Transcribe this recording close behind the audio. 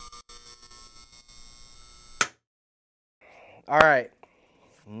All right.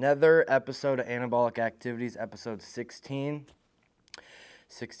 Another episode of Anabolic Activities, episode 16.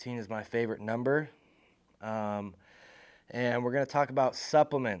 16 is my favorite number. And we're going to talk about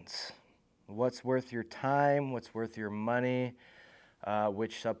supplements. What's worth your time? What's worth your money?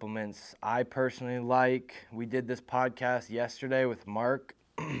 Which supplements I personally like. We did this podcast yesterday with Mark,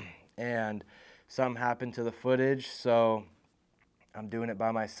 and something happened to the footage, so I'm doing it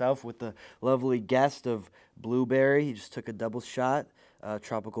by myself with the lovely guest of Blueberry. He just took a double shot,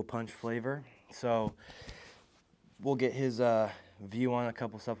 tropical punch flavor. So we'll get his view on a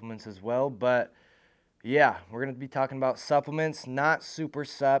couple supplements as well. But yeah, we're going to be talking about supplements, not super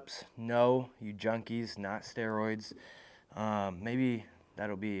sups. No, you junkies, not steroids. Maybe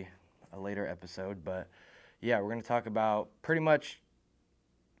that'll be a later episode. But yeah, we're going to talk about pretty much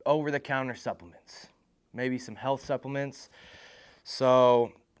over-the-counter supplements. Maybe some health supplements.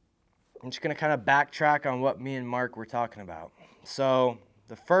 So I'm just going to kind of backtrack on what me and Mark were talking about. So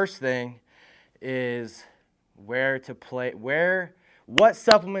the first thing is what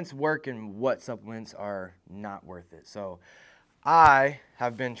supplements work and what supplements are not worth it. So I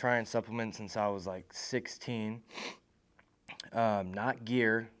have been trying supplements since I was like 16. Not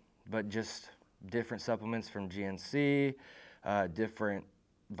gear, but just different supplements from GNC, different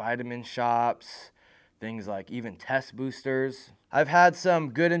vitamin shops, things like even test boosters. I've had some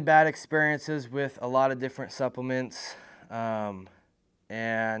good and bad experiences with a lot of different supplements, and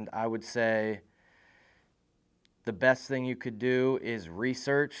I would say the best thing you could do is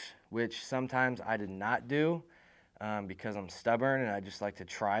research, which sometimes I did not do because I'm stubborn and I just like to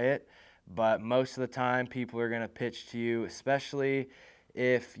try it. But most of the time, people are going to pitch to you, especially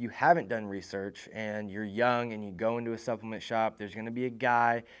if you haven't done research and you're young and you go into a supplement shop. There's going to be a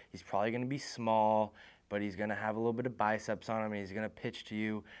guy, he's probably going to be small, but he's going to have a little bit of biceps on him, and he's going to pitch to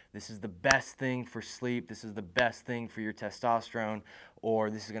you, this is the best thing for sleep, this is the best thing for your testosterone, or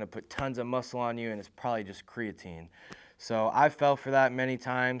this is going to put tons of muscle on you, and it's probably just creatine. So I fell for that many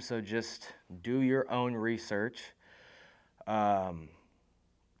times, so just do your own research.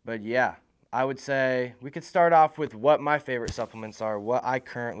 But yeah, I would say we could start off with what my favorite supplements are, what I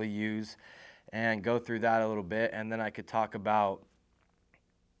currently use, and go through that a little bit, and then I could talk about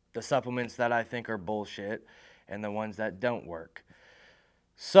the supplements that I think are bullshit and the ones that don't work.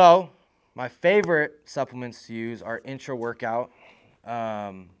 So my favorite supplements to use are intra-workout.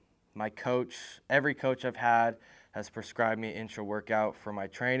 My coach, every coach I've had has prescribed me intra-workout for my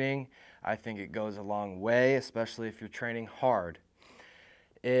training. I think it goes a long way, especially if you're training hard.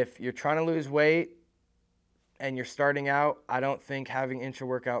 If you're trying to lose weight and you're starting out, I don't think having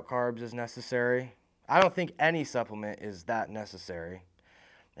intra-workout carbs is necessary. I don't think any supplement is that necessary.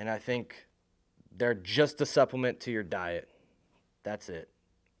 And I think they're just a supplement to your diet. That's it.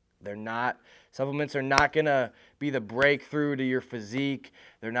 Supplements are not going to be the breakthrough to your physique.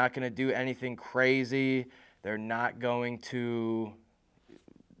 They're not going to do anything crazy. They're not going to,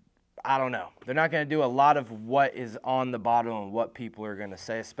 they're not going to do a lot of what is on the bottle and what people are going to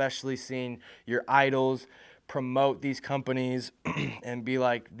say, especially seeing your idols promote these companies and be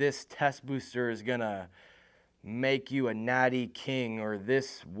like, this test booster is going to make you a natty king or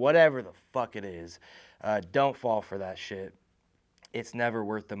this, whatever the fuck it is. Don't fall for that shit. It's never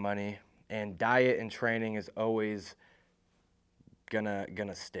worth the money. And diet and training is always gonna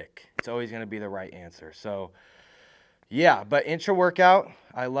stick. It's always gonna be the right answer. So yeah, but intra-workout,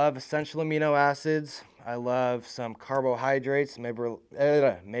 I love essential amino acids. I love some carbohydrates,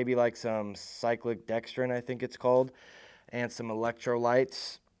 maybe like some cyclic dextrin, I think it's called, and some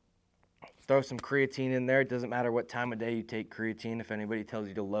electrolytes. Throw some creatine in there. It doesn't matter what time of day you take creatine. If anybody tells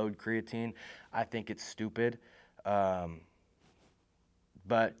you to load creatine, I think it's stupid. But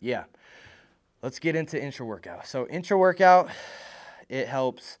yeah, let's get into intra-workout. So intra-workout, it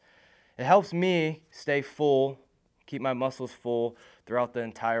helps me stay full, keep my muscles full throughout the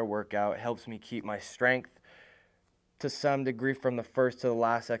entire workout. It helps me keep my strength to some degree from the first to the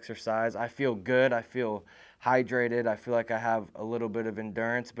last exercise. I feel good. I feel hydrated. I feel like I have a little bit of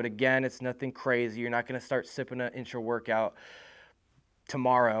endurance. But again, it's nothing crazy. You're not going to start sipping an intra-workout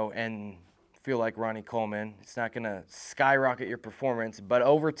tomorrow and feel like Ronnie Coleman. It's not going to skyrocket your performance. But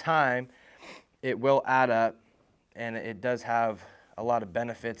over time, it will add up, and it does have a lot of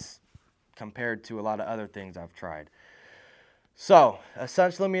benefits compared to a lot of other things I've tried. So,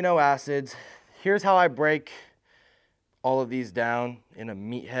 essential amino acids. Here's how I break all of these down in a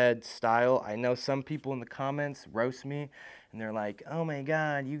meathead style. I know some people in the comments roast me, and they're like, oh my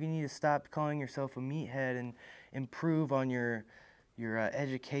God, you need to stop calling yourself a meathead and improve on your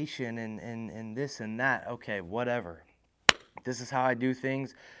education and this and that. Okay, whatever. This is how I do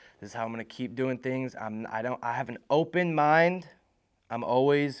things. This is how I'm going to keep doing things. I have an open mind. I'm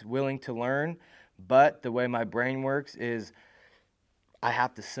always willing to learn, but the way my brain works is I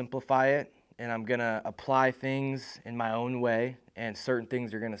have to simplify it, and I'm going to apply things in my own way, and certain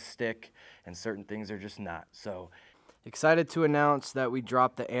things are going to stick and certain things are just not. So excited to announce that we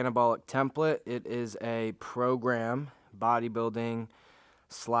dropped the Anabolic template. It is a program, bodybuilding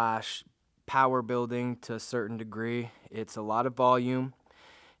 / power building to a certain degree. It's a lot of volume.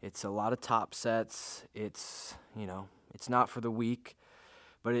 It's a lot of top sets. It's not for the weak,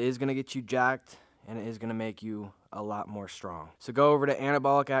 but it is going to get you jacked, and it is going to make you a lot more strong. So go over to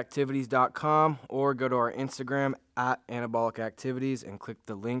anabolicactivities.com or go to our Instagram at anabolicactivities and click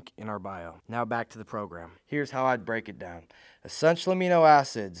the link in our bio. Now back to the program. Here's how I'd break it down. Essential amino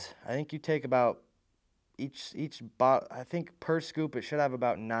acids. I think you take about I think per scoop it should have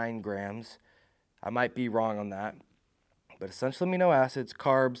about 9 grams. I might be wrong on that. But essential amino acids,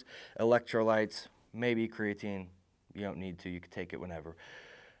 carbs, electrolytes, maybe creatine. You don't need to. You can take it whenever.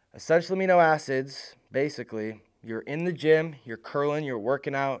 Essential amino acids, basically, you're in the gym, you're curling, you're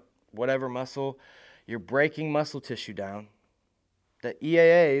working out, whatever muscle, you're breaking muscle tissue down. The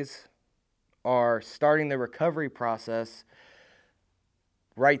EAAs are starting the recovery process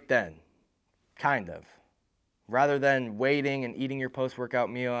right then, kind of. Rather than waiting and eating your post-workout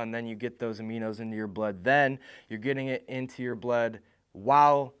meal and then you get those aminos into your blood, then you're getting it into your blood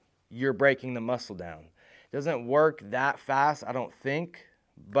while you're breaking the muscle down. It doesn't work that fast, I don't think,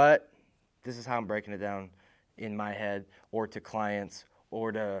 but this is how I'm breaking it down in my head or to clients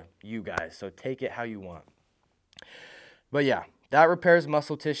or to you guys. So take it how you want. But yeah, that repairs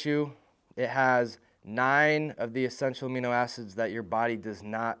muscle tissue. It has 9 of the essential amino acids that your body does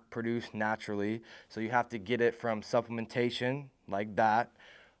not produce naturally. So you have to get it from supplementation like that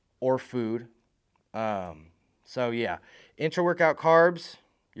or food. So yeah, intra-workout carbs,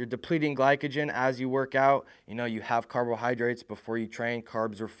 you're depleting glycogen as you work out. You have carbohydrates before you train.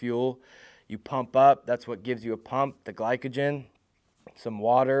 Carbs are fuel. You pump up. That's what gives you a pump, the glycogen, some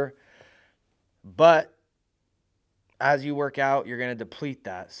water. But as you work out, you're going to deplete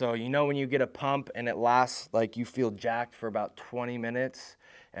that. So when you get a pump and it lasts, like you feel jacked for about 20 minutes,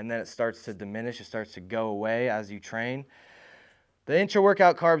 and then it starts to diminish, it starts to go away as you train. The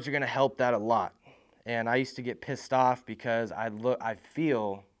intra-workout carbs are going to help that a lot. And I used to get pissed off because I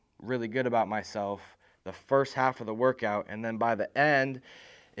feel really good about myself the first half of the workout, and then by the end,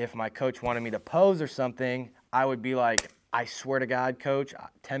 if my coach wanted me to pose or something, I would be like, I swear to God, coach,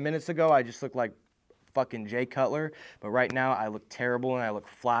 10 minutes ago I just looked like fucking Jay Cutler, but right now I look terrible and I look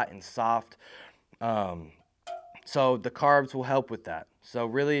flat and soft. So the carbs will help with that. So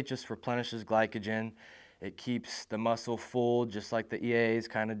really it just replenishes glycogen. It keeps the muscle full just like the EAs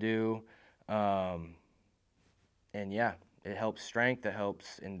kind of do. And yeah, it helps strength, it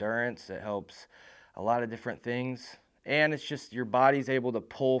helps endurance, it helps a lot of different things. And it's just your body's able to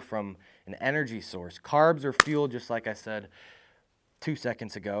pull from an energy source. Carbs are fuel, just like I said 2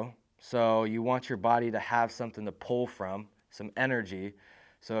 seconds ago. So you want your body to have something to pull from, some energy.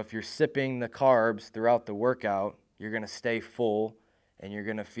 So if you're sipping the carbs throughout the workout, you're going to stay full and you're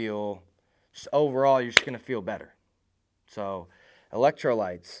going to feel, just overall, you're just going to feel better. So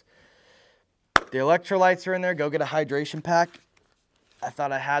electrolytes. The electrolytes are in there. Go get a hydration pack. I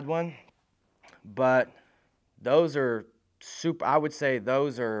thought I had one, but those are I would say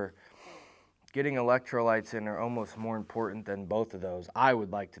those are, getting electrolytes in are almost more important than both of those, I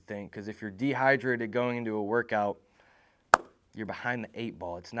would like to think, because if you're dehydrated going into a workout, you're behind the 8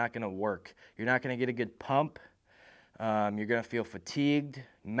 ball. It's not going to work. You're not going to get a good pump. You're going to feel fatigued,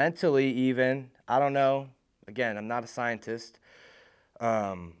 mentally even. I don't know. Again, I'm not a scientist.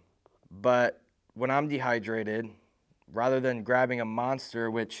 But when I'm dehydrated, rather than grabbing a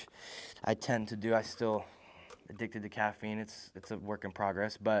Monster, which I tend to do, I still addicted to caffeine. It's a work in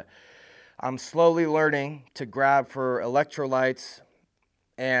progress, but I'm slowly learning to grab for electrolytes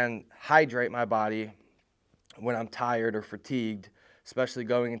and hydrate my body when I'm tired or fatigued, especially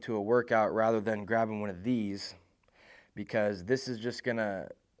going into a workout, rather than grabbing one of these, because this is just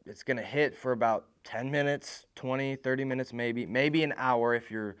it's gonna hit for about 10 minutes, 20, 30 minutes maybe an hour if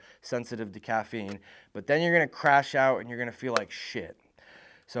you're sensitive to caffeine, but then you're gonna crash out and you're gonna feel like shit.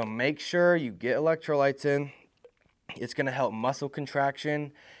 So make sure you get electrolytes in. It's gonna help muscle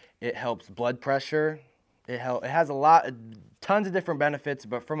contraction. It helps blood pressure. It has tons of different benefits,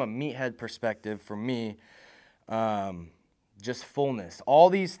 but from a meathead perspective, for me, just fullness.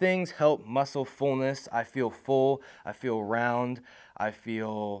 All these things help muscle fullness. I feel full. I feel round. I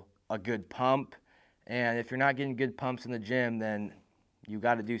feel a good pump. And if you're not getting good pumps in the gym, then you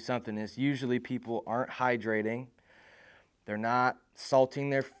got to do something. It's usually people aren't hydrating. They're not salting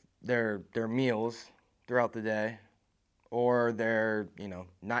their meals throughout the day, or they're,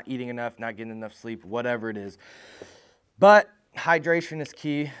 not eating enough, not getting enough sleep, whatever it is. But hydration is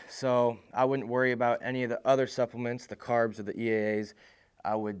key, so I wouldn't worry about any of the other supplements, the carbs or the EAAs.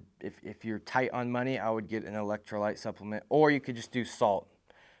 I would, if you're tight on money, I would get an electrolyte supplement, or you could just do salt.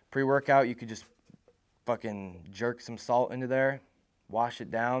 Pre-workout, you could just fucking jerk some salt into there, wash it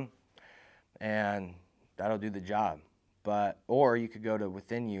down, and that'll do the job. Or you could go to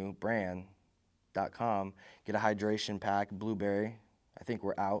withinyoubrand.com, get a hydration pack, blueberry, I think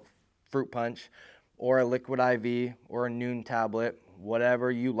we're out, fruit punch, or a liquid IV, or a noon tablet,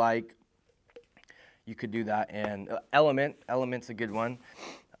 whatever you like, you could do that. And element's a good one.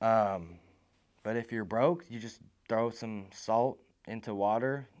 But if you're broke, you just throw some salt into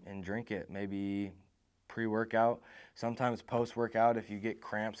water and drink it. Maybe pre-workout, sometimes post-workout if you get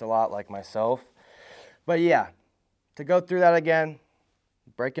cramps a lot like myself. But yeah, to go through that again,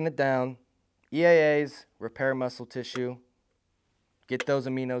 breaking it down, EAAs, repair muscle tissue, get those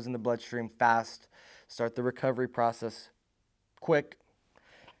aminos in the bloodstream fast, start the recovery process quick.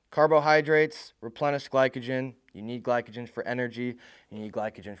 Carbohydrates, replenish glycogen. You need glycogen for energy. You need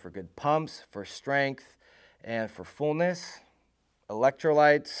glycogen for good pumps, for strength, and for fullness.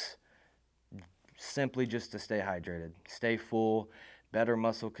 Electrolytes, simply just to stay hydrated, stay full, better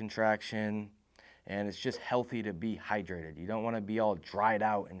muscle contraction, and it's just healthy to be hydrated. You don't want to be all dried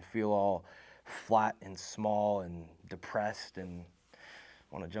out and feel all flat and small and depressed and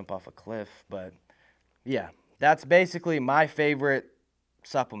want to jump off a cliff. But yeah, that's basically my favorite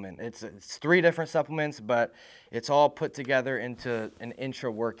supplement. It's 3 different supplements, but it's all put together into an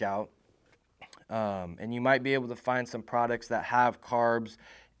intra workout. And you might be able to find some products that have carbs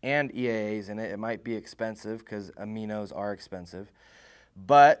and EAAs in it. It might be expensive because aminos are expensive,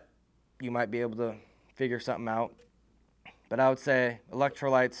 but you might be able to figure something out. But I would say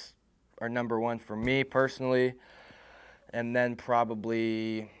electrolytes are number 1 for me personally, and then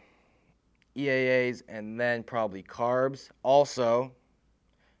probably EAAs, and then probably carbs. Also,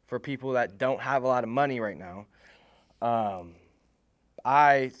 for people that don't have a lot of money right now,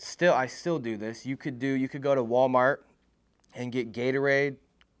 I still do this. You could go to Walmart and get Gatorade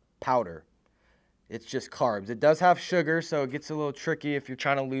powder. It's just carbs. It does have sugar, so it gets a little tricky if you're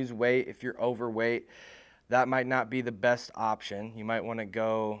trying to lose weight. If you're overweight, that might not be the best option. You might want to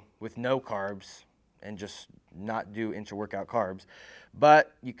go with no carbs and just not do intra-workout carbs.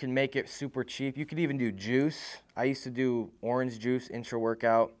 But you can make it super cheap. You could even do juice. I used to do orange juice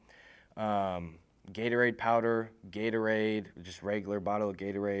intra-workout. Gatorade powder, Gatorade, just regular bottle of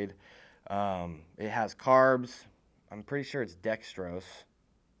Gatorade. It has carbs. I'm pretty sure it's dextrose.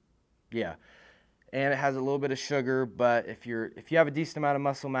 Yeah. And it has a little bit of sugar, but if you have a decent amount of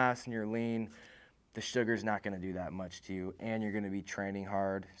muscle mass and you're lean, the sugar's not going to do that much to you, and you're going to be training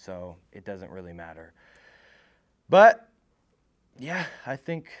hard, so it doesn't really matter. But yeah, I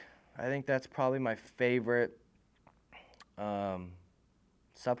think that's probably my favorite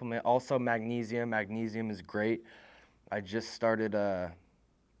supplement. Also magnesium. Magnesium is great. I just started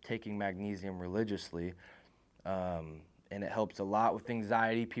taking magnesium religiously, and it helps a lot with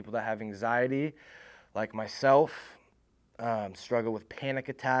anxiety. People that have anxiety, like myself, struggle with panic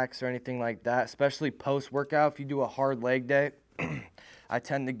attacks or anything like that, especially post-workout. If you do a hard leg day, I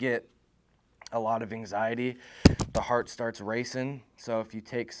tend to get a lot of anxiety. The heart starts racing. So if you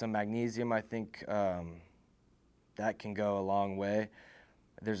take some magnesium, I think that can go a long way.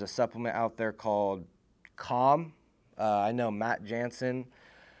 There's a supplement out there called Calm. I know Matt Jansen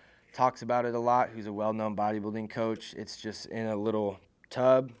talks about it a lot, who's a well-known bodybuilding coach. It's just in a little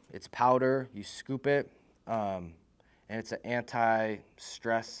tub. It's powder. You scoop it. And it's an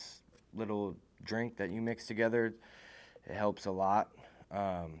anti-stress little drink that you mix together. It helps a lot.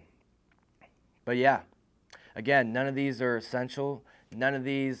 But yeah, again, none of these are essential. None of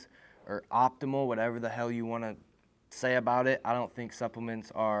these are optimal, whatever the hell you want to say about it. I don't think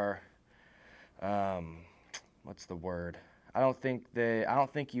supplements are, what's the word? I don't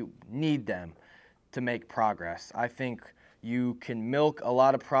think you need them to make progress. I think you can milk a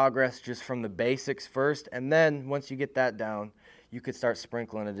lot of progress just from the basics first, and then once you get that down, you could start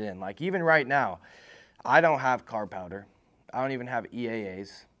sprinkling it in. Like even right now, I don't have carb powder. I don't even have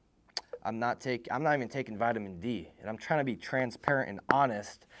EAAs. I'm not even taking vitamin D, and I'm trying to be transparent and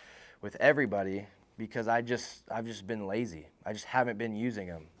honest with everybody because I've just been lazy. I just haven't been using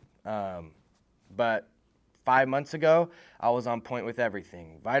them. But 5 months ago, I was on point with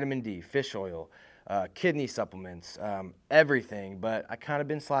everything: vitamin D, fish oil, kidney supplements, everything. But I kind of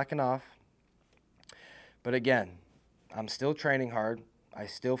been slacking off. But again, I'm still training hard. I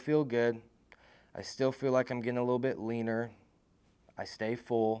still feel good. I still feel like I'm getting a little bit leaner. I stay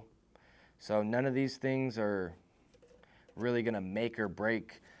full. So none of these things are really going to make or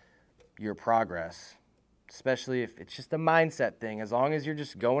break your progress, especially if it's just a mindset thing. As long as you're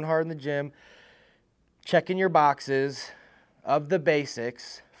just going hard in the gym, checking your boxes of the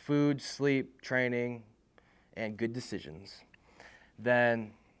basics, food, sleep, training, and good decisions,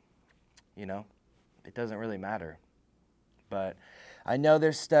 then, it doesn't really matter. But I know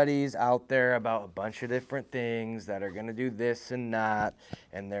there's studies out there about a bunch of different things that are going to do this and that,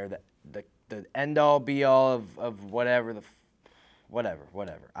 and they're the end-all, be-all of whatever,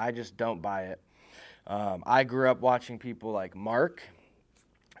 whatever. I just don't buy it. I grew up watching people like Mark,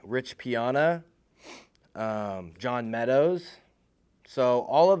 Rich Piana, John Meadows. So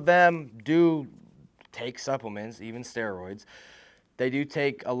all of them do take supplements, even steroids. They do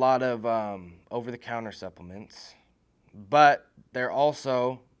take a lot of over-the-counter supplements, but they're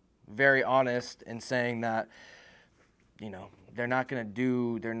also very honest in saying that, they're not going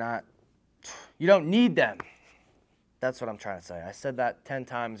to you don't need them. That's what I'm trying to say. I said that 10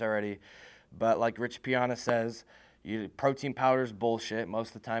 times already, but like Rich Piana says, protein powder is bullshit.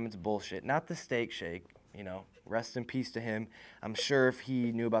 Most of the time it's bullshit. Not the steak shake, rest in peace to him. I'm sure if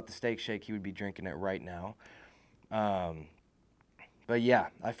he knew about the steak shake, he would be drinking it right now. But yeah,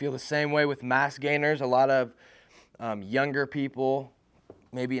 I feel the same way with mass gainers. A lot of younger people,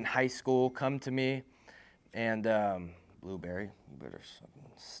 maybe in high school, come to me and, Blueberry, you better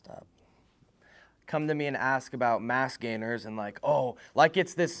stop. Come to me and ask about mass gainers and like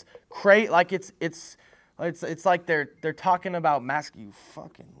it's this like it's like they're talking about you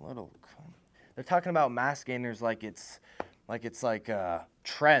fucking little cunt. They're talking about mass gainers like it's like a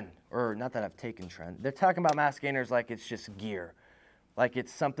trend, or not that I've taken trend. They're talking about mass gainers like it's just gear, like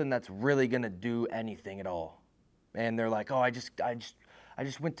it's something that's really gonna do anything at all. And they're like, I just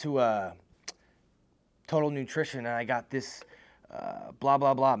went to Total Nutrition and I got this blah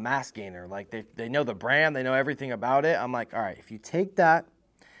blah blah mass gainer. Like they know the brand, they know everything about it. I'm like, all right, if you take that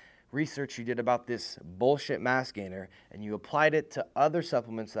research you did about this bullshit mass gainer and you applied it to other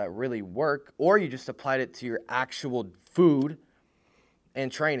supplements that really work, or you just applied it to your actual food and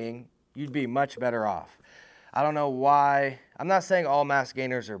training, you'd be much better off. I don't know why. I'm not saying all mass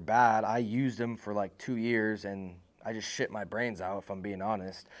gainers are bad. I used them for like 2 years and I just shit my brains out, if I'm being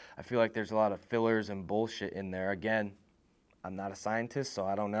honest. I feel like there's a lot of fillers and bullshit in there. Again, I'm not a scientist, so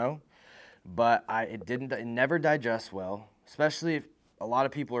I don't know. But it never digests well, especially if a lot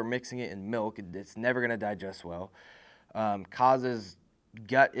of people are mixing it in milk. It's never going to digest well. Causes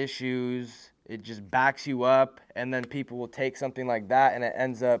gut issues. It just backs you up, and then people will take something like that, and it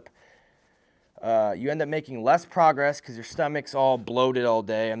ends up, you end up making less progress because your stomach's all bloated all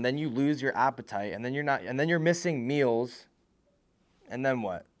day, and then you lose your appetite, and then you're missing meals, and then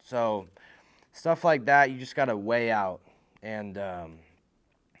what? So stuff like that, you just got to weigh out and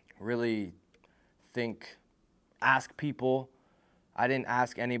really ask people. I didn't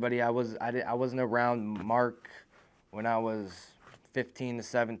ask anybody. I wasn't around Mark when I was 15 to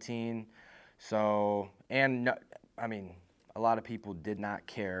 17. So, a lot of people did not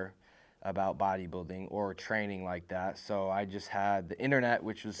care about bodybuilding or training like that. So I just had the internet,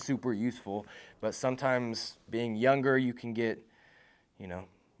 which was super useful. But sometimes being younger, you can get,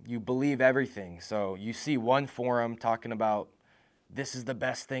 you believe everything. So you see one forum talking about this is the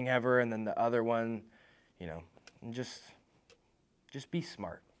best thing ever, and then the other one, and just be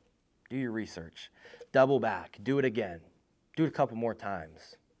smart. Do your research. Double back. Do it again. Do it a couple more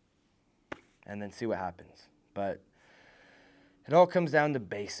times. And then see what happens. But it all comes down to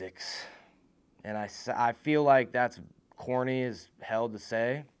basics. And I feel like that's corny as hell to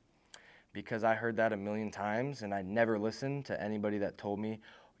say, because I heard that a million times and I never listened to anybody that told me,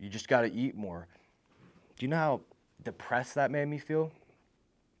 you just got to eat more. Do you know how depressed that made me feel?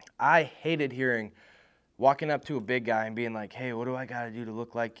 I hated walking up to a big guy and being like, hey, what do I got to do to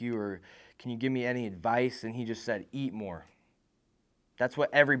look like you? Or can you give me any advice? And he just said, eat more. That's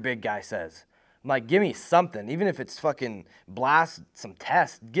what every big guy says. I'm like, give me something. Even if it's fucking blast some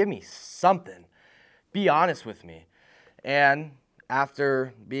tests, give me something. Be honest with me. And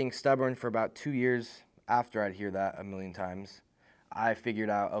after being stubborn for about 2 years after I'd hear that a million times, I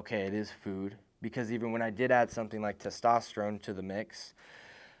figured out, okay, it is food. Because even when I did add something like testosterone to the mix,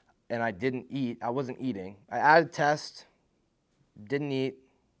 and I wasn't eating. I added test, didn't eat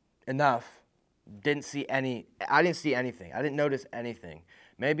enough, I didn't see anything. I didn't notice anything.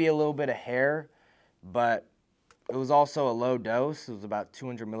 Maybe a little bit of hair, but it was also a low dose. It was about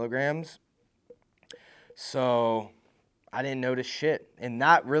 200 milligrams. So I didn't notice shit, and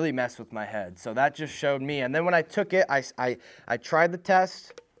that really messed with my head. So that just showed me. And then when I took it, I tried the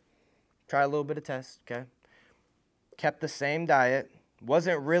test, tried a little bit of test, okay? kept the same diet.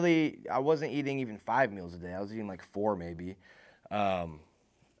 I wasn't eating even 5 meals a day. I was eating like 4 maybe.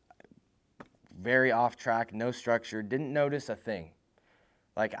 Very off track, no structure, didn't notice a thing.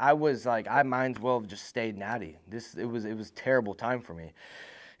 Like I might as well have just stayed natty. It was terrible time for me.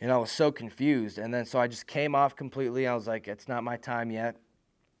 And I was so confused. And then so I just came off completely. I was like, it's not my time yet.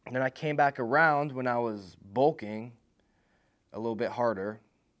 And then I came back around when I was bulking a little bit harder,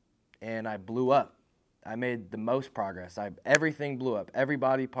 and I blew up. I made the most progress. Everything blew up, every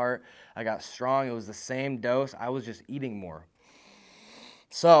body part. I got strong. It was the same dose. I was just eating more.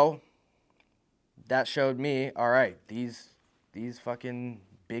 So that showed me, all right, these fucking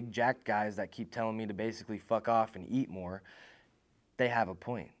big jacked guys that keep telling me to basically fuck off and eat more, they have a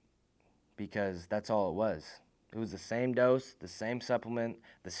point, because that's all it was. It was the same dose, the same supplement,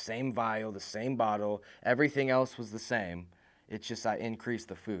 the same vial, the same bottle. Everything else was the same. It's just I increased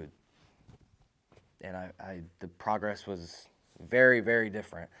the food. And the progress was very, very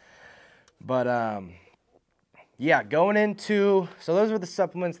different. But yeah, going into, so those were the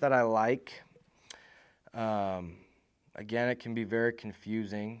supplements that I like. Again, it can be very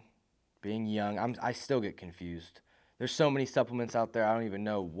confusing. Being young, I still get confused. There's so many supplements out there, I don't even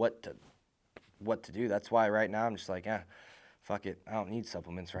know what to do. That's why right now I'm just like, fuck it. I don't need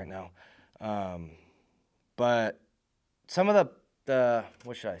supplements right now. But some of the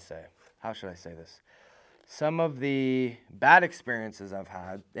what should I say? How should I say this? Some of the bad experiences I've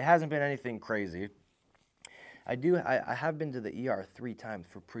had, it hasn't been anything crazy. I have been to the ER 3 times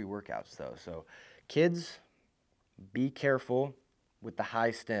for pre-workouts though. So kids, be careful with the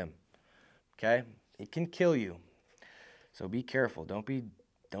high stim. Okay? It can kill you. So be careful. Don't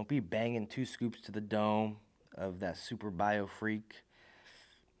be banging 2 scoops to the dome of that super bio freak.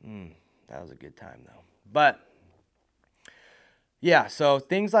 That was a good time though. But yeah, so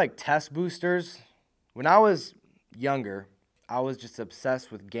things like test boosters. When I was younger, I was just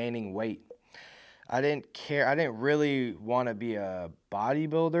obsessed with gaining weight. I didn't care. I didn't really want to be a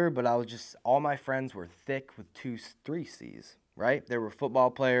bodybuilder, but all my friends were thick with 2, 3 C's, right? They were football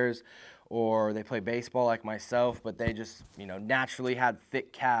players or they play baseball like myself, but they just, naturally had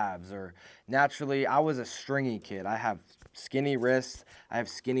thick calves, or naturally, I was a stringy kid. I have skinny wrists. I have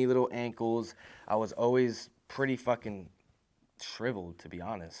skinny little ankles. I was always pretty fucking shriveled, to be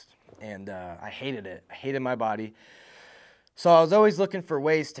honest. And I hated it. I hated my body. So I was always looking for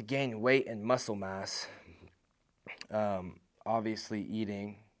ways to gain weight and muscle mass. Obviously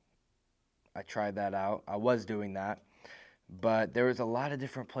eating, I tried that out. I was doing that. But there was a lot of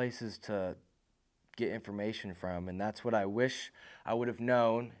different places to get information from. And that's what I wish I would have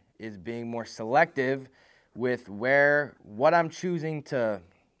known, is being more selective with what I'm choosing to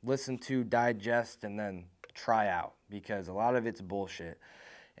listen to, digest, and then try out. Because a lot of it's bullshit.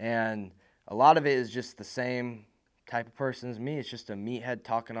 And a lot of it is just the same type of person as me. It's just a meathead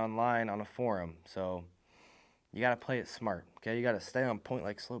talking online on a forum. So you got to play it smart, okay? You got to stay on point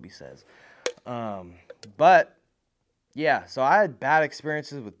like Slopey says. But yeah, so I had bad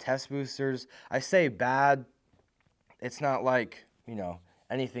experiences with test boosters. I say bad. It's not like,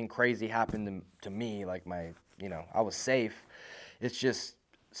 anything crazy happened to me. Like I was safe. It's just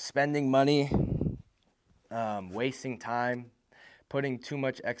spending money, wasting time, putting too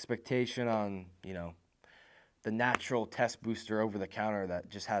much expectation on, the natural test booster over the counter that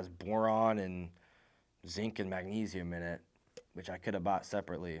just has boron and zinc and magnesium in it, which I could have bought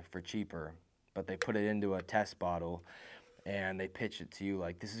separately for cheaper. But they put it into a test bottle and they pitch it to you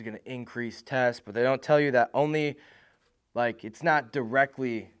like, this is going to increase test, but they don't tell you that only, like, it's not like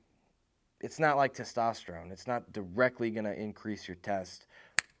testosterone. It's not directly going to increase your test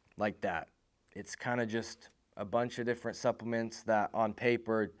like that. It's kind of just a bunch of different supplements that on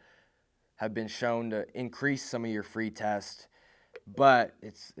paper have been shown to increase some of your free test, but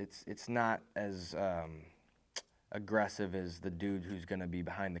it's not as aggressive as the dude who's going to be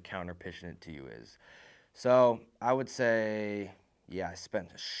behind the counter pitching it to you is. So I would say, yeah, I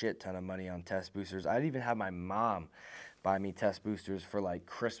spent a shit ton of money on test boosters. I'd even have my mom buy me test boosters for like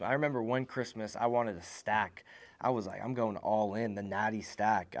Christmas. I remember one Christmas I wanted a stack. I was like, I'm going all in, the natty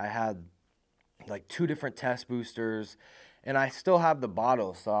stack. I had like 2 different test boosters, and I still have the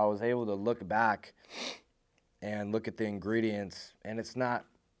bottle, so I was able to look back and look at the ingredients, and it's not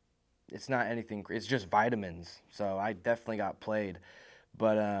anything, it's just vitamins. So I definitely got played.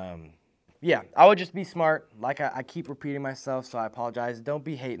 But yeah, I would just be smart. Like I keep repeating myself, so I apologize. Don't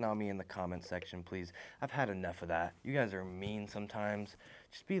be hating on me in the comment section, please. I've had enough of that. You guys are mean sometimes.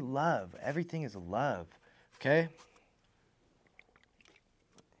 Just be love. Everything is love, okay?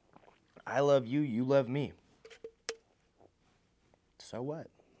 I love you, you love me. So what?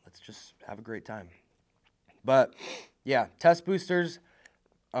 Let's just have a great time. But yeah, test boosters.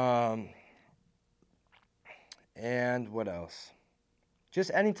 And what else?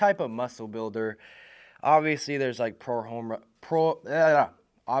 Just any type of muscle builder. Obviously, there's like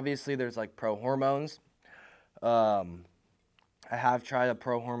obviously there's like pro hormones. Um, I have tried a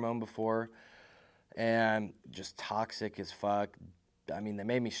pro hormone before, and just toxic as fuck. I mean, they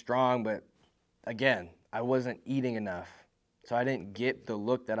made me strong, but again, I wasn't eating enough, so I didn't get the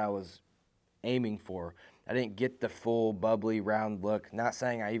look that I was aiming for. I didn't get the full bubbly round look. Not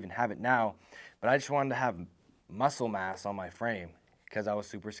saying I even have it now, but I just wanted to have muscle mass on my frame because I was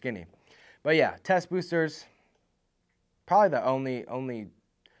super skinny. But yeah, test boosters, probably the only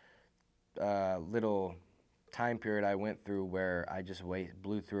little time period I went through where I just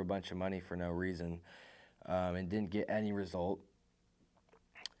blew through a bunch of money for no reason, and didn't get any result.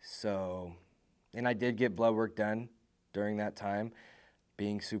 So, and I did get blood work done during that time,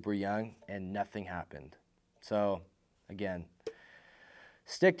 being super young, and nothing happened. So, again,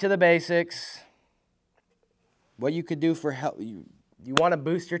 stick to the basics. What you could do for help, you want to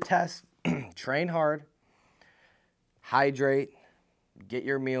boost your test, train hard, hydrate, get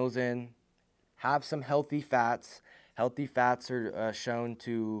your meals in, have some healthy fats. Healthy fats are shown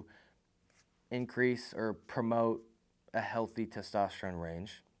to increase or promote a healthy testosterone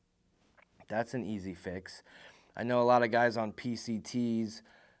range. That's an easy fix. I know a lot of guys on PCTs,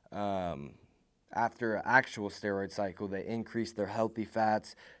 after an actual steroid cycle, they increase their healthy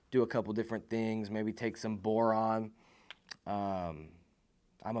fats, do a couple different things, maybe take some boron. I'm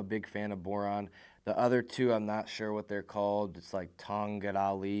a big fan of boron. The other two, I'm not sure what they're called. It's like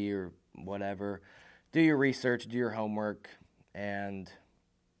Tongadali or whatever. Do your research, do your homework, and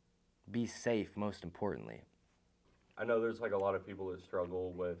be safe, most importantly. I know there's like a lot of people that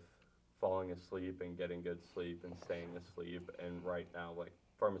struggle with falling asleep and getting good sleep and staying asleep. And right now, like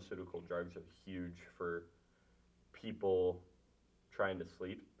pharmaceutical drugs are huge for people trying to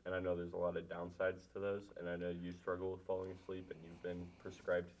sleep. And I know there's a lot of downsides to those. And I know you struggle with falling asleep and you've been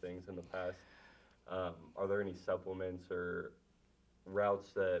prescribed things in the past. Are there any supplements or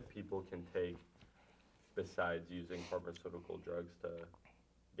routes that people can take besides using pharmaceutical drugs to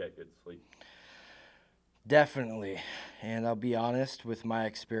get good sleep? Definitely. And I'll be honest with my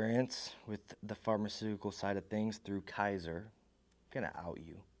experience with the pharmaceutical side of things through Kaiser. I'm going to out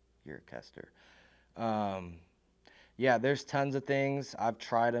you. You're a Kester. Um, yeah, there's tons of things. I've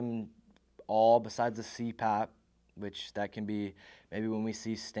tried them all besides the CPAP, which that can be maybe when we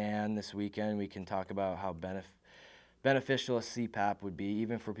see Stan this weekend, we can talk about how beneficial a CPAP would be,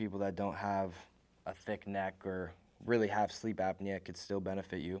 even for people that don't have a thick neck or really have sleep apnea, it could still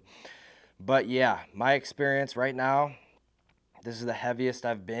benefit you. But yeah, my experience right now, this is the heaviest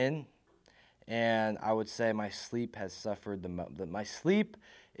I've been, and I would say my sleep has suffered the most. My sleep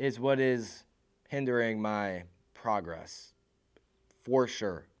is what is hindering my progress, for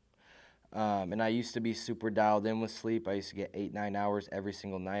sure. And I used to be super dialed in with sleep. I used to get 8-9 hours every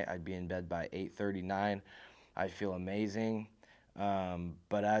single night. I'd be in bed by 8:39. I'd feel amazing.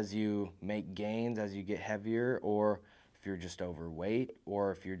 But as you make gains, as you get heavier, or if you're just overweight,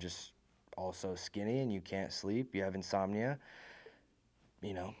 or if you're just also skinny and you can't sleep, you have insomnia,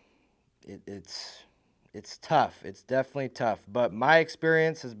 you know, it's tough. It's definitely tough. But my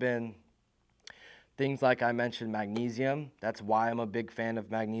experience has been things like I mentioned, magnesium. That's why I'm a big fan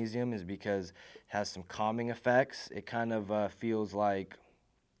of magnesium, is because it has some calming effects. It kind of feels like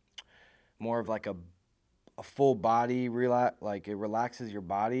more of like a full body like it relaxes your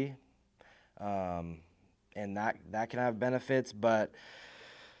body, um, and that can have benefits. But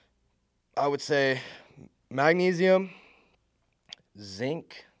I would say magnesium,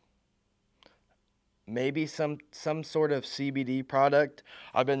 zinc, maybe some sort of CBD product.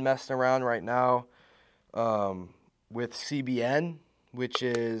 I've been messing around right now with CBN, which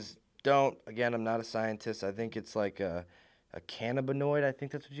is don't again. I'm not a scientist. I think it's like a cannabinoid. I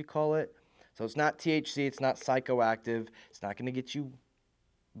think that's what you call it. So it's not THC. It's not psychoactive. It's not going to get you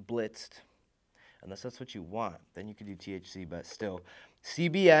blitzed, unless that's what you want. Then you could do THC, but still,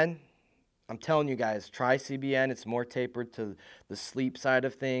 CBN. I'm telling you guys, try CBN. It's more tapered to the sleep side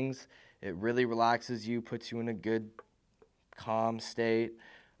of things. It really relaxes you, puts you in a good, calm state.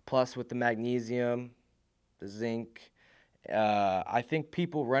 Plus, with the magnesium, the zinc, I think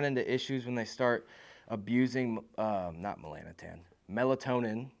people run into issues when they start abusing, not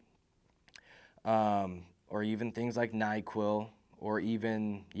melatonin, or even things like NyQuil, or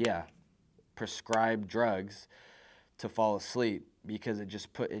even, prescribed drugs to fall asleep, because it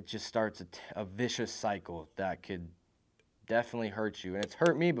just starts a vicious cycle that could definitely hurt you, and it's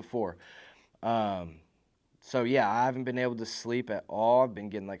hurt me before. Um, so yeah, I haven't been able to sleep at all. I've been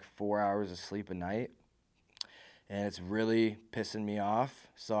getting like 4 hours of sleep a night, and it's really pissing me off.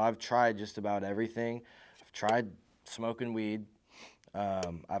 So I've tried just about everything. I've tried smoking weed.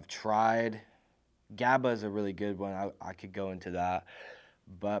 I've tried GABA is a really good one. I could go into that.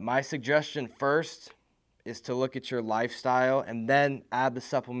 But my suggestion first is to look at your lifestyle and then add the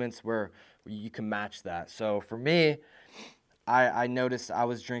supplements where you can match that. So for me, I noticed I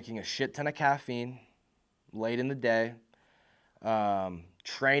was drinking a shit ton of caffeine late in the day,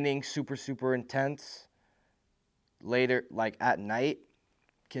 training super intense later, like at night,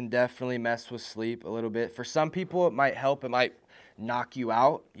 can definitely mess with sleep a little bit. For some people, it might help. It might knock you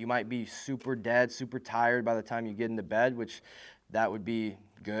out. You might be super dead, super tired by the time you get into bed, which that would be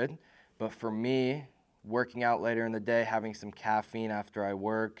good. But for me, working out later in the day, having some caffeine after I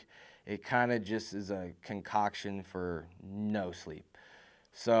work, it kind of just is a concoction for no sleep.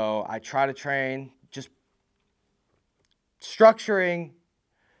 So I try to train, just structuring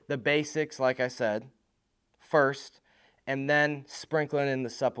the basics, like I said, first, and then sprinkling in the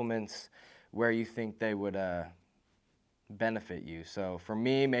supplements where you think they would benefit you. So for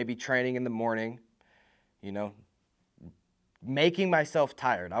me, maybe training in the morning, you know, making myself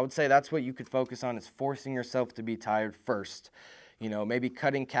tired. I would say that's what you could focus on, is forcing yourself to be tired first. You know, maybe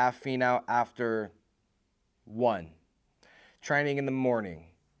cutting caffeine out after 1, training in the morning,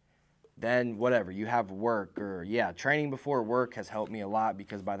 then whatever, you have work, or training before work has helped me a lot,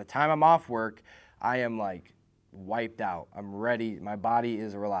 because by the time I'm off work, I am like wiped out. I'm ready. My body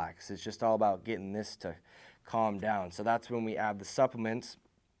is relaxed. It's just all about getting this to calm down. So that's when we add the supplements.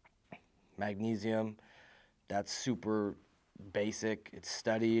 Magnesium, that's super basic. It's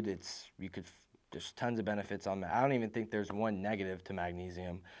studied. There's tons of benefits on that. I don't even think there's one negative to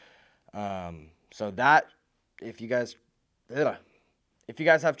magnesium. So that, if you guys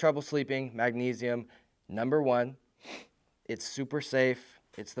have trouble sleeping, magnesium, number 1. It's super safe.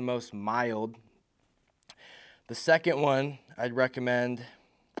 It's the most mild. The second one I'd recommend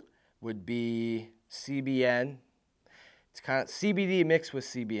would be CBN. It's kind of CBD mixed with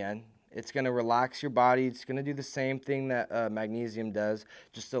CBN. It's going to relax your body. It's going to do the same thing that magnesium does,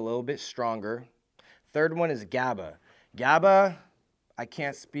 just a little bit stronger. Third one is GABA. GABA, I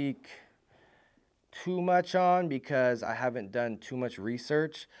can't speak too much on because I haven't done too much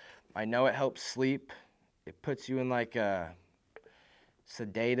research. I know it helps sleep. It puts you in like a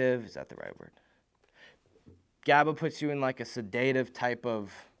sedative, is that the right word? GABA puts you in like a sedative type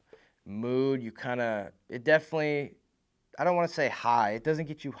of mood. It definitely, I don't want to say high. It doesn't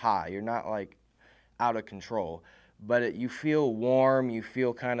get you high. You're not like out of control, but you feel warm. You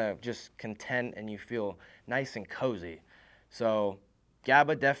feel kind of just content, and you feel nice and cozy. So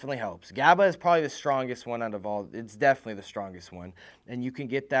GABA definitely helps. GABA is probably the strongest one out of all. It's definitely the strongest one, and you can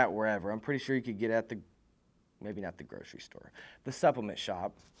get that wherever. I'm pretty sure you could get at maybe not the grocery store, the supplement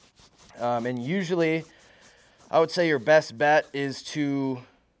shop. And usually, I would say your best bet is to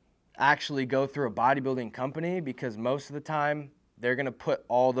actually go through a bodybuilding company, because most of the time they're going to put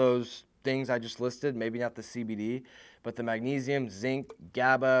all those things I just listed, maybe not the CBD, but the magnesium, zinc,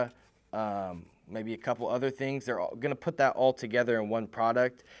 GABA, maybe a couple other things. They're going to put that all together in one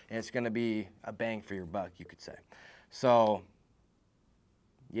product, and it's going to be a bang for your buck, you could say. So,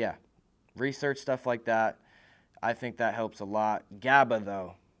 yeah, research stuff like that. I think that helps a lot. GABA,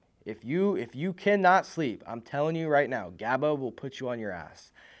 though, if you cannot sleep, I'm telling you right now, GABA will put you on your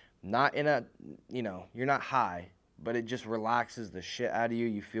ass. Not in a, you're not high, but it just relaxes the shit out of you.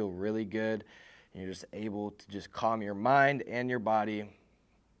 You feel really good, and you're just able to just calm your mind and your body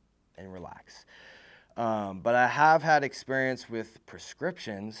and relax. But I have had experience with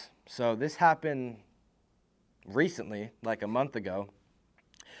prescriptions. So this happened recently, like a month ago.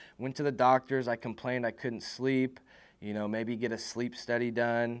 Went to the doctors. I complained I couldn't sleep. Maybe get a sleep study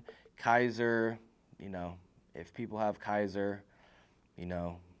done. Kaiser, if people have Kaiser, I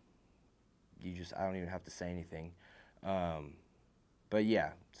don't even have to say anything. But yeah,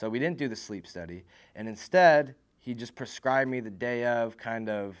 so we didn't do the sleep study. And instead, he just prescribed me the day of kind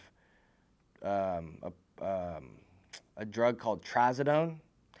of a drug called trazodone.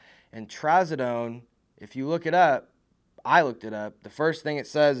 And trazodone, if you look it up, I looked it up, the first thing it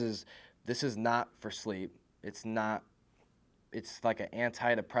says is this is not for sleep. It's like an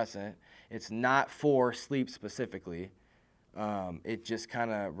antidepressant. It's not for sleep specifically. It just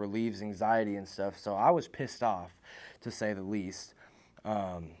kind of relieves anxiety and stuff. So I was pissed off, to say the least.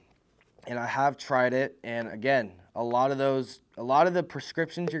 And I have tried it. And again, a lot of the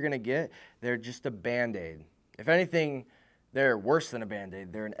prescriptions you're going to get, they're just a Band-Aid. If anything, they're worse than a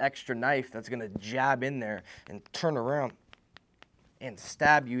Band-Aid. They're an extra knife that's going to jab in there and turn around and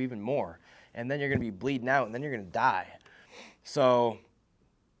stab you even more. And then you're going to be bleeding out, and then you're going to die. So,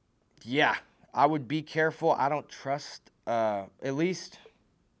 yeah, I would be careful. I don't trust, at least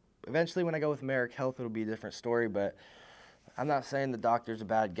eventually when I go with Merrick Health, it'll be a different story, but I'm not saying the doctor's a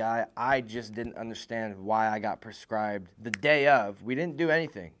bad guy. I just didn't understand why I got prescribed the day of. We didn't do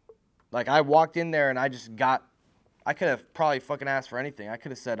anything. Like, I walked in there and I could have probably fucking asked for anything. I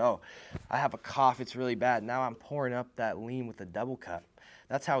could have said, oh, I have a cough, it's really bad. Now I'm pouring up that lean with a double cup.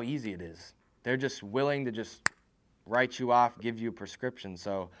 That's how easy it is. They're just willing to just write you off, give you a prescription.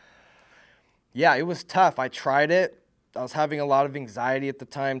 So, yeah, it was tough. I tried it. I was having a lot of anxiety at the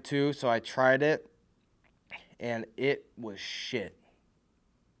time too, so I tried it, and it was shit.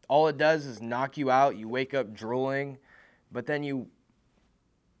 All it does is knock you out. You wake up drooling, but then you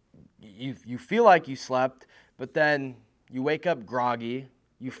feel like you slept, but then you wake up groggy.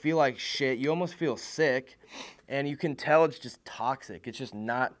 You feel like shit. You almost feel sick, and you can tell it's just toxic. It's just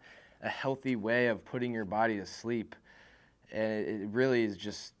not a healthy way of putting your body to sleep, and it really is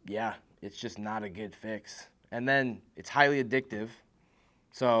just, yeah, it's just not a good fix. And then it's highly addictive,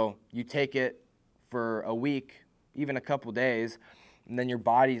 so you take it for a week, even a couple days, and then your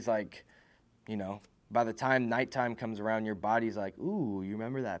body's like, by the time nighttime comes around, your body's like, ooh, you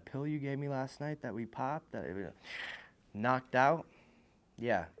remember that pill you gave me last night that we popped, that it knocked out?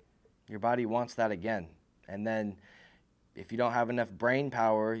 Yeah, your body wants that again. And then if you don't have enough brain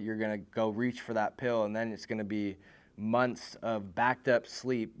power, you're going to go reach for that pill, and then it's going to be months of backed up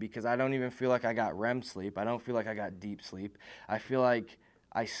sleep, because I don't even feel like I got REM sleep. I don't feel like I got deep sleep. I feel like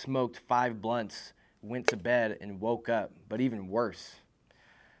I smoked 5 blunts, went to bed, and woke up, but even worse.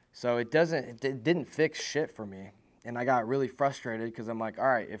 So it didn't fix shit for me. And I got really frustrated because I'm like, all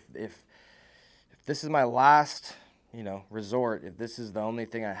right, if this is my last, resort, if this is the only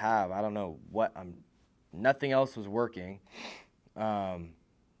thing I have, I don't know nothing else was working. But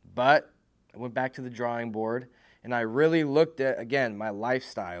I went back to the drawing board, and I really looked at, again, my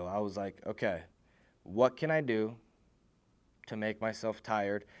lifestyle. I was like, okay, what can I do to make myself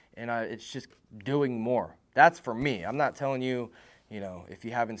tired? And it's just doing more. That's for me. I'm not telling you, if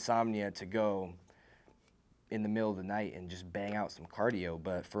you have insomnia, to go in the middle of the night and just bang out some cardio.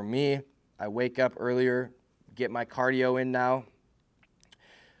 But for me, I wake up earlier, get my cardio in now,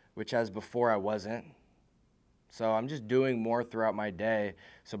 which as before I wasn't. So I'm just doing more throughout my day.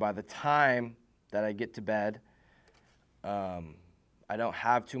 So by the time that I get to bed, I don't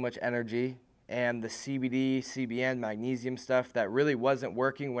have too much energy. And the CBD, CBN, magnesium stuff that really wasn't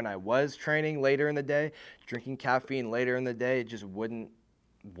working when I was training later in the day, drinking caffeine later in the day, it just wouldn't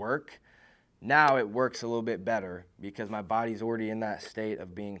work. Now it works a little bit better because my body's already in that state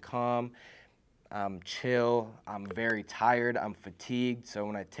of being calm. I'm chill. I'm very tired. I'm fatigued. So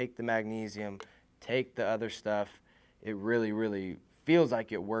when I take the magnesium, take the other stuff, it really, really feels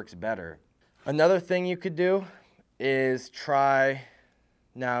like it works better. Another thing you could do is try,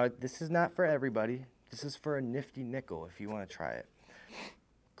 now this is not for everybody, this is for a nifty nickel if you want to try it,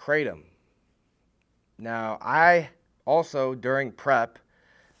 kratom. Now I also, during prep,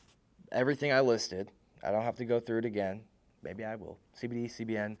 everything I listed, I don't have to go through it again, maybe I will, CBD,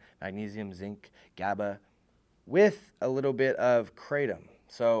 CBN, magnesium, zinc, GABA, with a little bit of kratom.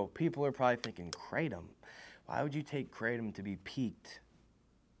 So people are probably thinking, kratom? Why would you take kratom to be peaked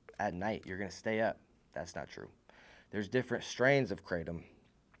at night? You're going to stay up. That's not true. There's different strains of kratom.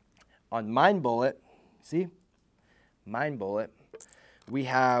 On Mind Bullet, see? Mind Bullet, we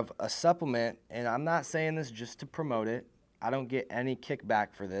have a supplement, and I'm not saying this just to promote it. I don't get any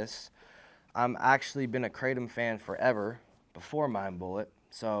kickback for this. I'm actually been a kratom fan forever, before Mind Bullet,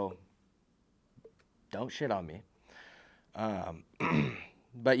 so don't shit on me.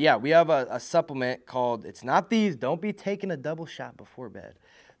 But yeah, we have a supplement called, it's not these, don't be taking a double shot before bed.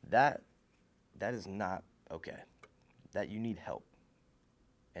 That is not okay. That you need help.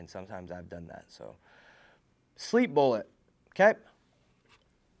 And sometimes I've done that. So, Sleep Bullet, okay?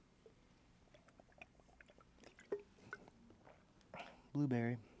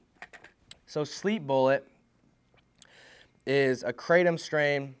 Blueberry. So Sleep Bullet is a kratom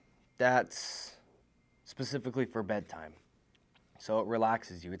strain that's specifically for bedtime. So it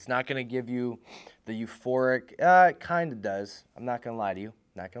relaxes you. It's not going to give you the euphoric, it kind of does. I'm not going to lie to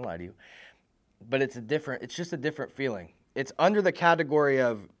you. But it's just a different feeling. It's under the category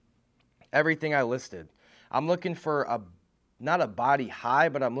of everything I listed. I'm looking for not a body high,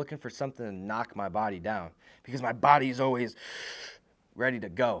 but I'm looking for something to knock my body down, because my body is always ready to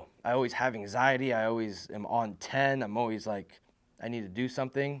go. I always have anxiety. I always am on 10. I'm always like, I need to do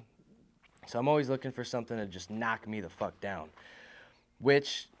something. So I'm always looking for something to just knock me the fuck down,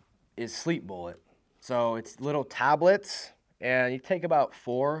 which is Sleep Bullet. So it's little tablets, and you take about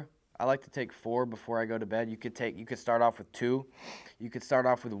 4. I like to take 4 before I go to bed. You could start off with 2. You could start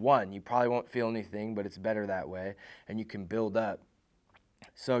off with 1. You probably won't feel anything, but it's better that way, and you can build up.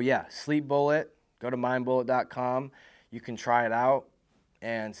 So yeah, Sleep Bullet. Go to mindbullet.com. You can try it out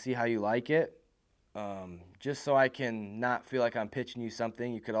and see how you like it. Just so I can not feel like I'm pitching you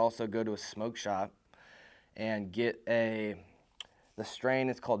something, you could also go to a smoke shop and get the strain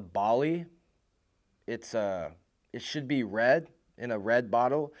is called Bali. It should be red in a red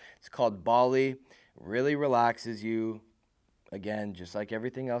bottle. It's called Bali. Really relaxes you. Again, just like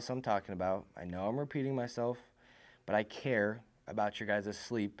everything else I'm talking about. I know I'm repeating myself, but I care about your guys'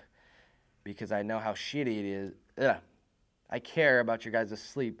 sleep because I know how shitty it is. I care about your guys'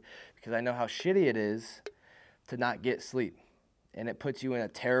 sleep because I know how shitty it is to not get sleep. And it puts you in a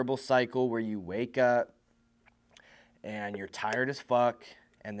terrible cycle where you wake up and you're tired as fuck,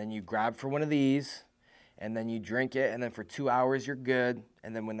 and then you grab for one of these, and then you drink it, and then for 2 hours you're good,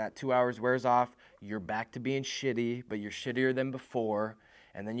 and then when that 2 hours wears off, you're back to being shitty, but you're shittier than before,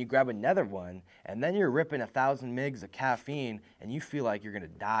 and then you grab another one, and then you're ripping 1,000 mgs of caffeine, and you feel like you're gonna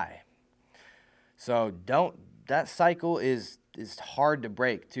die. So that cycle is hard to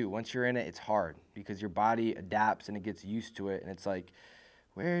break too. Once you're in it, it's hard because your body adapts and it gets used to it, and it's like,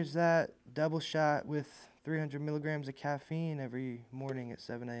 where's that double shot with 300 milligrams of caffeine every morning at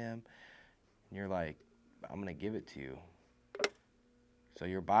 7 a.m.? And you're like, I'm going to give it to you. So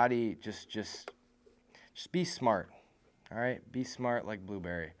your body, just be smart, all right? Be smart like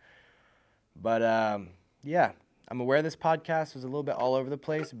Blueberry. But, yeah, I'm aware this podcast was a little bit all over the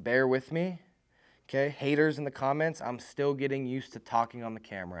place. Bear with me, okay? Haters in the comments, I'm still getting used to talking on the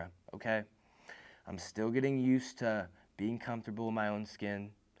camera, okay? I'm still getting used to being comfortable in my own skin.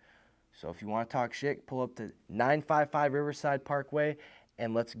 So if you want to talk shit, pull up to 955 Riverside Parkway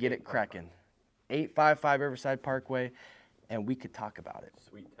and let's get it cracking. 855 Riverside Parkway, and we could talk about it.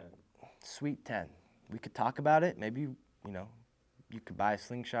 Sweet 10. Sweet 10. We could talk about it. Maybe, you could buy a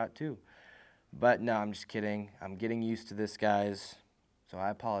slingshot too. But no, I'm just kidding. I'm getting used to this, guys. So I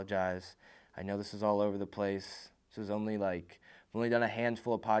apologize. I know this is all over the place. This is I've only done a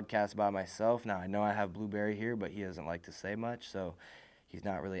handful of podcasts by myself. Now, I know I have Blueberry here, but he doesn't like to say much, so he's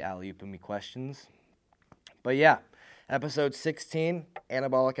not really alley-ooping me questions. But yeah, episode 16,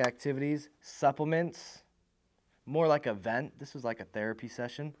 anabolic activities, supplements, more like a vent. This was like a therapy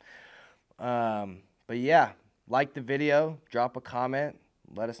session. But yeah, like the video, drop a comment,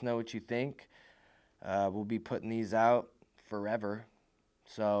 let us know what you think. We'll be putting these out forever,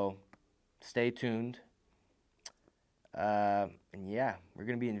 so stay tuned. And yeah, we're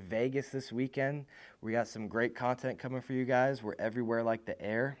going to be in Vegas this weekend. We got some great content coming for you guys. We're everywhere like the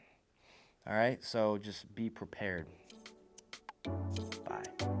air. All right, so just be prepared.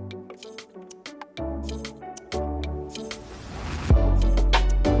 Bye.